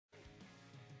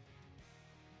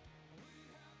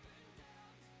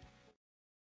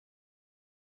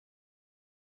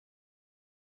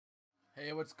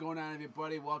Hey, what's going on,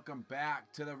 everybody? Welcome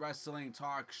back to the Wrestling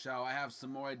Talk Show. I have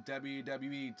some more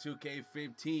WWE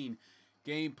 2K15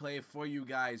 gameplay for you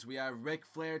guys. We have Ric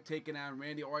Flair taking on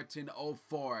Randy Orton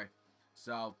 04.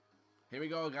 So, here we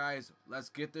go, guys. Let's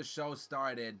get the show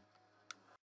started.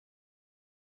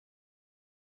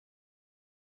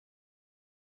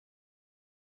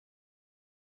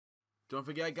 Don't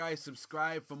forget, guys,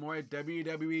 subscribe for more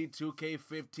WWE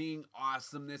 2K15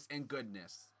 awesomeness and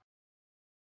goodness.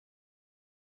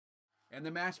 And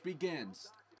the match begins.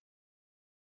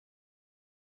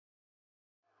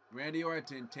 Randy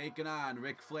Orton taking on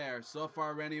Ric Flair. So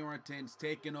far, Randy Orton's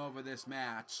taken over this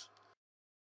match.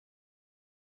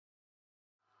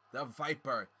 The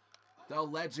Viper, the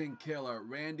Legend Killer,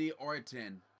 Randy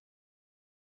Orton.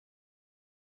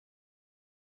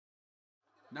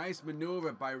 Nice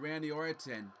maneuver by Randy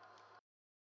Orton.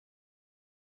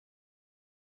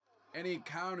 And he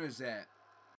counters it.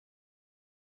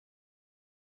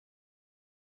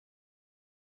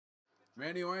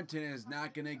 Randy Orton is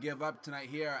not going to give up tonight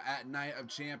here at Night of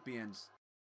Champions.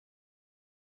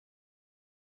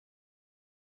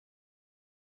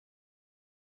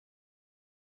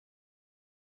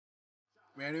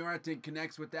 Randy Orton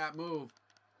connects with that move.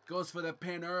 Goes for the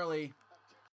pin early.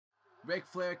 Ric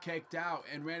Flair kicked out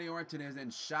and Randy Orton is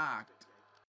in shock.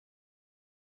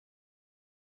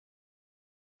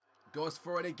 Goes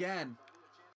for it again.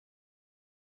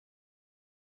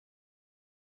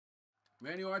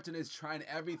 Randy Orton is trying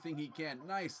everything he can.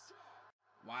 Nice.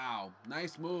 Wow.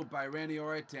 Nice move by Randy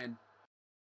Orton.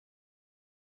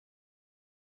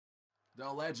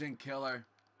 The Legend Killer.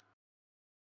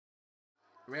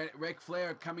 Ric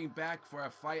Flair coming back for a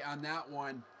fight on that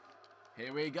one.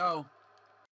 Here we go.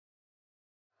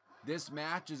 This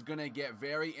match is going to get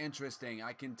very interesting.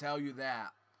 I can tell you that.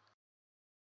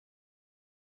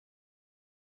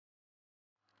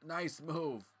 Nice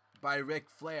move by Ric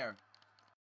Flair.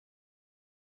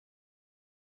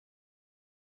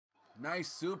 Nice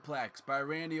suplex by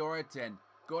Randy Orton.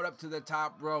 Going up to the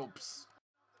top ropes.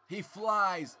 He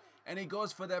flies and he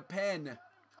goes for the pin.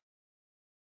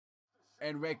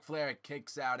 And Ric Flair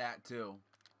kicks out at 2.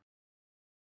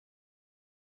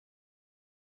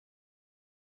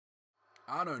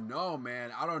 I don't know, man.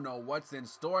 I don't know what's in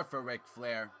store for Ric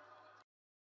Flair.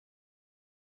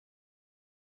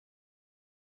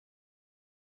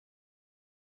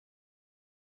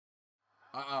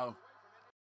 Uh-oh.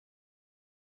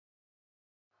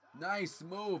 Nice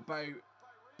move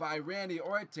by Randy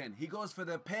Orton. He goes for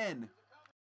the pin.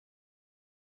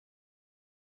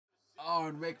 Oh,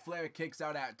 and Ric Flair kicks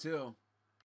out at 2.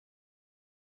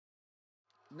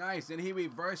 Nice, and he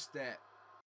reversed it.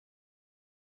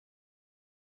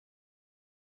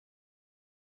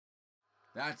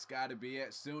 That's got to be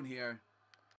it soon here.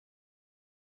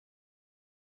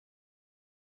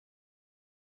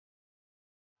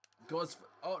 Goes for,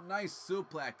 oh, nice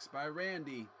suplex by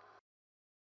Randy.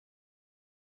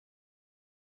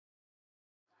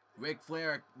 Ric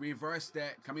Flair reversed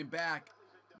it, coming back.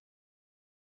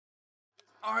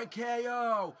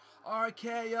 RKO!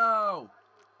 RKO!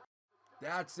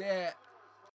 That's it.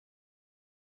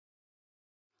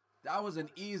 That was an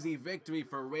easy victory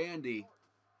for Randy.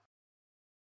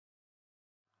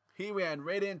 He ran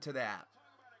right into that.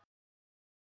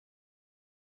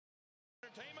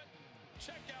 Entertainment,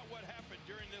 check out what happened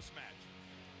during this match.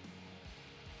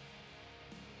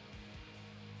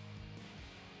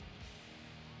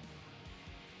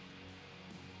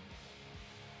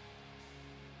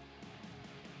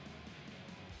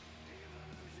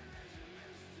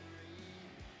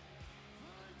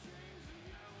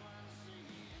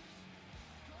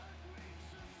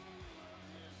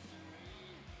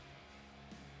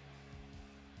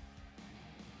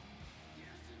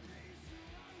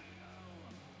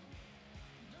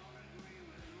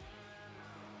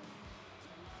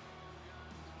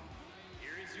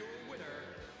 Here is your winner.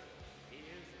 He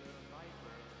is the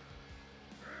Viper,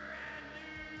 Randy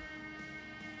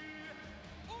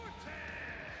Orton.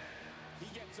 He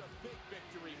gets a big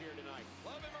victory here tonight.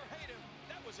 Love him or hate him,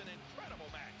 that was an incredible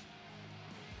match.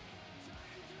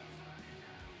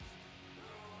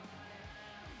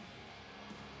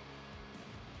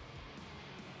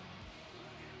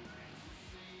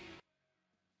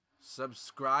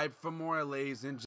 Subscribe for more, ladies and gentlemen.